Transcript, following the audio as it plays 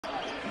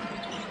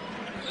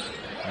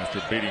after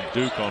beating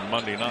Duke on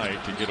Monday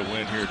night to get a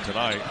win here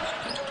tonight.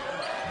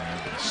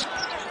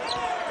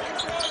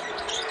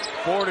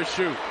 Four to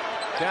shoot.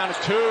 Down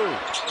to two.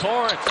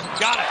 Torrence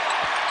got it.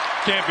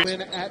 Can't be.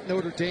 Win at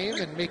Notre Dame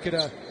and make it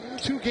a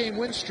 2-game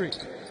win streak.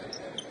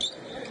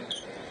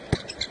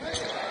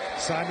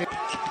 Symir.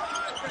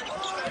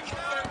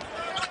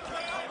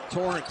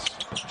 Torrence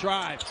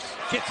drives,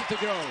 gets it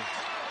to go.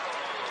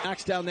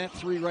 Knocks down that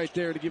three right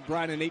there to give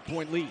Brian an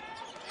 8-point lead.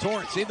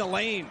 Torrence in the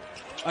lane,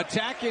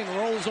 attacking,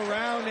 rolls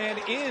around and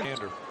in.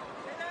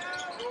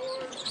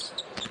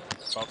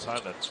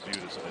 Outside, that's viewed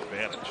as an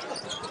advantage.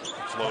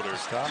 Floater.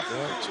 Stop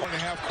there.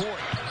 2.5 court.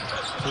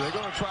 So they're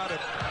going to try to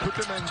put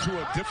them into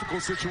a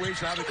difficult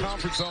situation out of the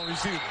conference zone. You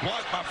see the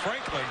block by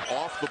Franklin.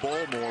 Off the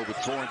ball more with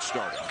Torrence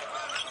starting.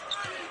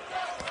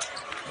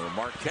 The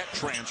Marquette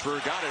transfer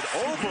got it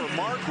over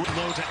Mark.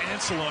 Low to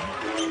Anselm.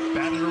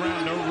 Batted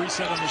around, no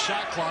reset on the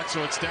shot clock,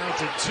 so it's down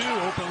to 2.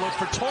 Open look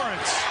for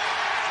Torrence.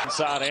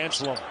 Inside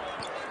Anselm.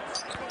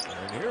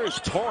 And here is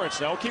Torrance.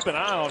 Now we'll keep an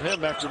eye on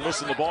him after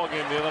missing the ball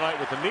game the other night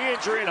with the knee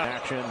injury.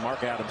 Action.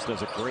 Mark Adams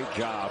does a great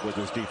job with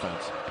his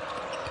defense.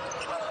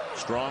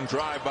 Strong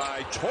drive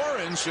by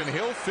Torrence, and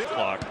he'll fit.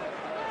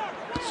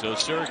 So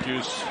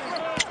Syracuse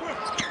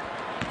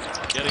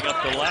getting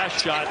up the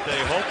last shot. They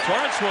hope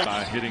Torrance will.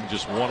 Hitting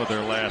just one of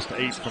their last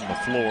 8 from the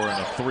floor in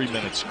a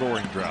 3-minute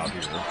scoring drought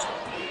here.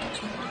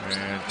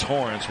 And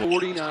Torrance.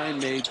 49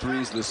 made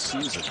threes this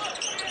season.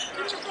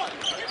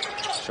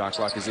 Shot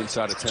clock is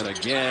inside of 10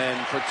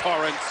 again for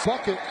Torrence.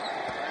 Bucket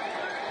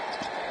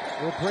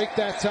will break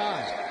that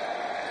tie.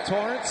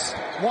 Torrence,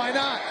 why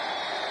not?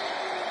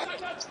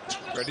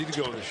 Ready to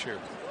go this year.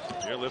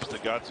 Here lifts to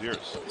God's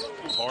ears.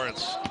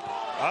 Torrence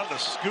on the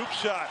scoop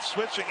shot,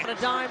 switching. On a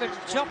dime and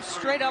jump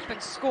straight up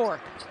and score.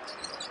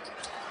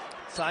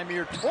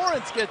 Symir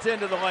Torrence gets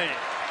into the lane.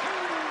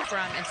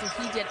 And so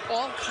he did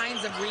all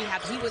kinds of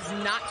rehab. He was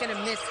not going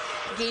to miss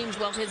games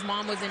while his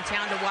mom was in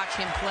town to watch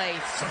him play.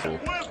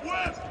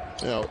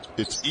 You know,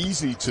 it's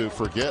easy to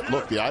forget.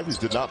 Look, the Ivies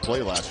did not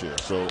play last year,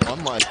 so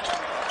unlike.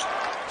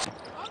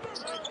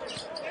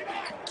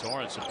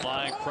 Torrence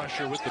applying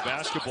pressure with the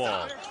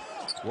basketball.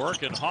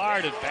 Working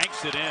hard and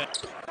banks it in.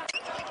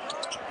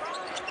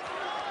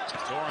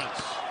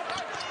 Torrence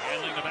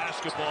handling the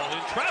basketball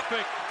in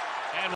traffic.